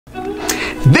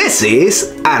This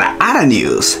is Ada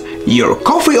News, your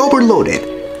coffee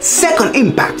overloaded, second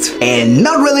impact, and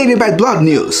not related by blood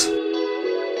news.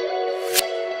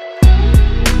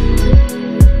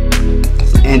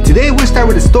 And today we start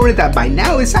with a story that by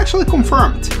now is actually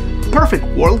confirmed. Perfect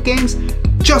World Games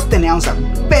just announced a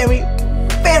very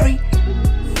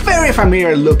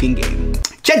familiar looking game.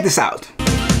 Check this out.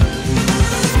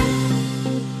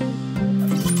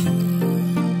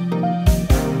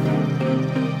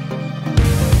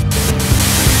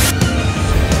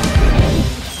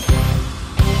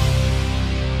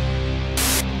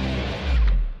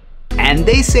 And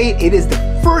they say it is the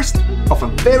first of a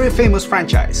very famous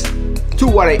franchise. To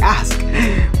what I ask,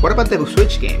 what about the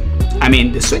Switch game? I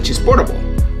mean, the Switch is portable.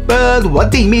 But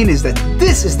what they mean is that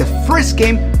this is the first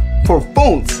game for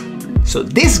phones. So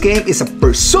this game is a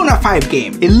Persona 5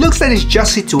 game. It looks like it's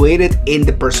just situated in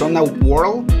the Persona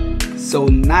world, so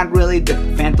not really the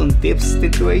Phantom Thieves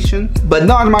situation. But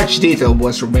not much detail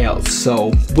was revealed,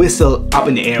 so we're still up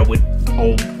in the air with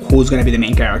who's gonna be the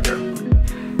main character.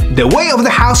 The Way of the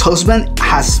House Husband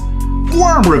has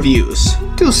warm reviews,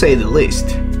 to say the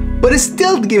least. But it's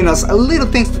still giving us a little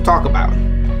things to talk about.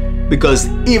 Because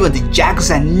even the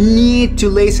Yakuza need to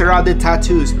laser out their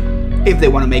tattoos if they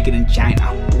want to make it in China.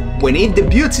 When it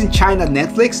debuts in China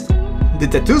Netflix, the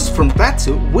tattoos from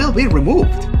tattoo will be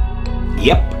removed.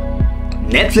 Yep,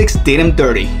 Netflix did them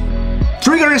dirty.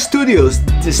 Trigger Studios,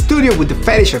 the studio with the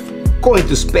fetish of going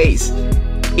to space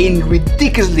in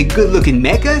ridiculously good looking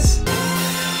mechas,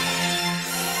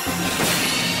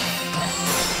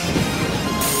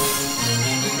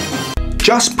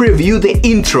 just preview the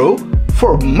intro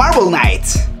for Marvel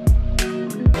Knights.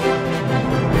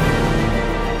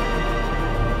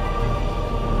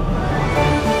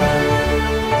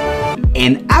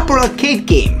 An Apple Arcade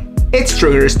game. It's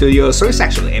Trigger Studios, so it's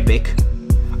actually epic.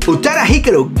 Utada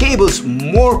Hikaru gave us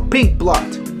more pink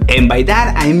blood. And by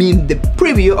that I mean the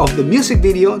preview of the music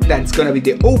video that's gonna be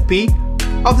the OP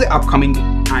of the upcoming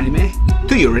anime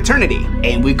To Your Eternity.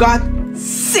 And we got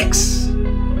 6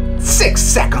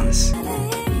 seconds.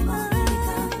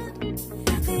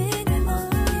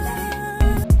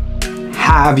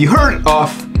 Have you heard of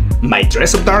My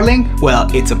Dress Up Darling? Well,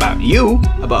 it's about you,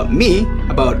 about me,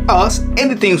 about us,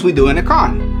 and the things we do in a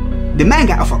con. The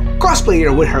manga of a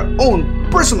cosplayer with her own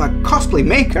personal cosplay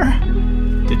maker,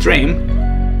 the dream,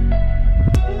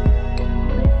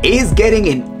 is getting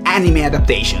an anime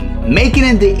adaptation, making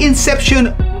it the inception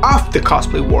of the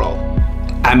cosplay world.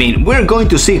 I mean, we're going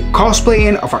to see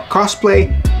cosplaying of a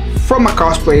cosplay from a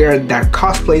cosplayer that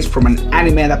cosplays from an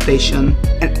anime adaptation,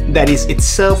 and that is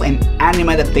itself an anime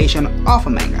adaptation of a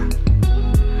manga.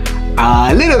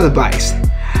 A little advice: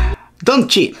 don't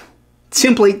cheat.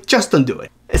 Simply just don't do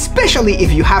it. Especially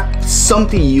if you have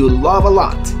something you love a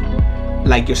lot,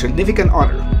 like your significant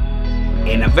other,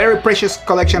 and a very precious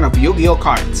collection of Yu-Gi-Oh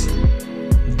cards.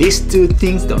 These two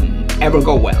things don't ever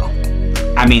go well.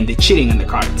 I mean, the cheating in the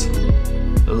cards.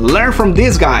 Learn from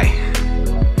this guy,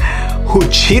 who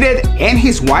cheated and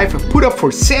his wife put up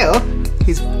for sale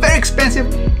his very expensive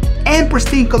and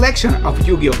pristine collection of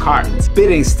Yu-Gi-Oh cards.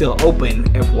 Bidding is still open,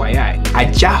 FYI,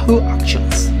 at Yahoo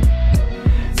Auctions.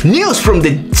 News from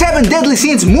the 7 Deadly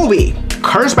Sins movie,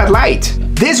 Cursed by Light.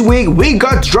 This week we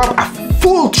got dropped a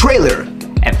full trailer,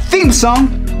 a theme song,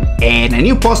 and a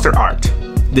new poster art.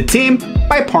 The theme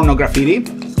by Porno Graffiti,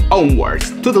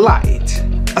 Onwards to the Light.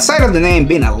 Aside of the name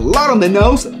being a lot on the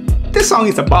nose, this song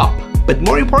is a bop. But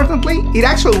more importantly, it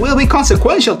actually will be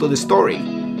consequential to the story,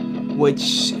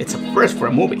 which it's a first for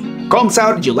a movie. Comes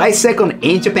out July 2nd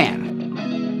in Japan.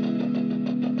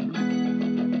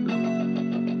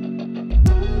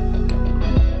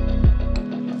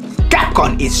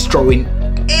 Capcom is throwing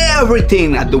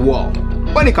everything at the wall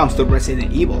when it comes to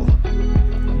Resident Evil.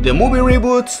 The movie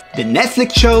reboots, the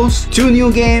Netflix shows, 2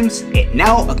 new games, and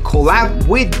now a collab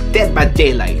with Dead by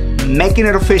Daylight, making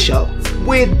it official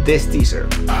with this teaser.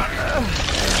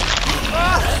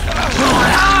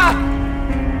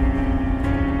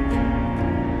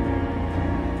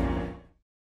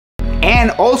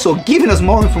 And also giving us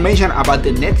more information about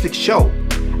the Netflix show.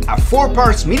 A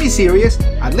 4-part miniseries,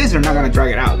 at least they're not gonna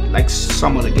drag it out like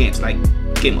some other games like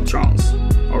Game of Thrones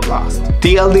or Lost.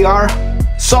 TLDR,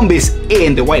 zombies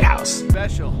in the White House.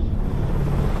 Special.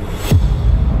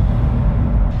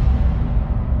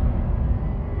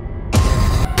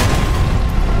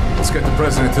 Let's get the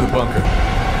president to the bunker.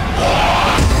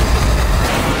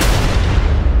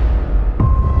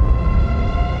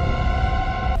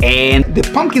 And the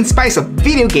pumpkin spice of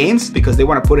video games, because they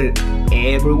want to put it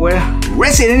everywhere.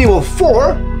 Resident Evil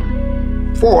 4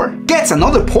 PS4 gets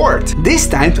another port, this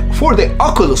time for the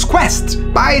Oculus Quest.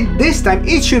 By this time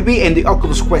it should be in the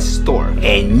Oculus Quest store,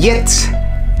 and yet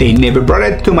they never brought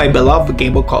it to my beloved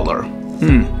Game Boy Color.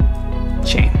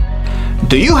 Shame.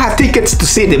 Do you have tickets to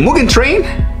see the Mugen Train?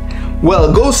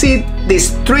 Well, go see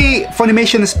these 3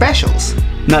 Funimation specials.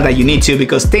 Not that you need to,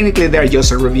 because technically they're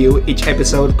just a review. Each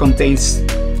episode contains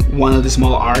one of the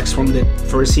small arcs from the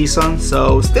first season,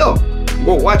 so still,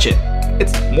 go watch it.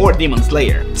 It's more Demon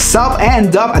Slayer. Sub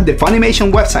and dub at the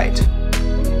Funimation website.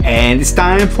 And it's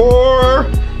time for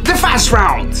the fast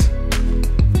round.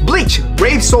 Bleach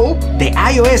Brave Soul, the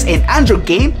iOS and Android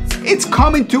game, it's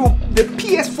coming to the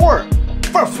PS4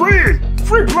 for free!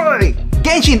 Free play!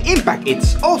 Genshin Impact,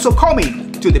 it's also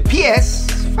coming to the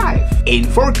PS5 in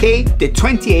 4K the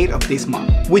 28th of this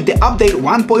month with the update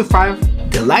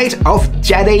 1.5, The Light of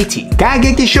Jadaiti.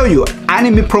 Kageki Shoujo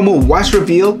anime promo was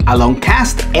revealed along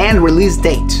cast and release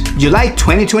date, July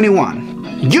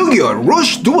 2021. Yu-Gi-Oh!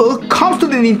 Rush Duel comes to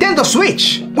the Nintendo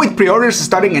Switch with pre-orders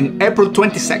starting on April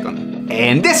 22nd.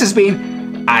 And this has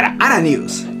been Ara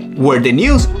News, where the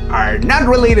news are not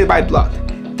related by blood.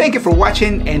 Thank you for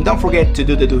watching, and don't forget to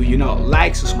do the you know,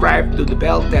 like, subscribe, do the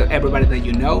bell, tell everybody that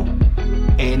you know.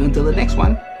 And until the next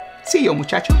one, see you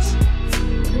muchachos.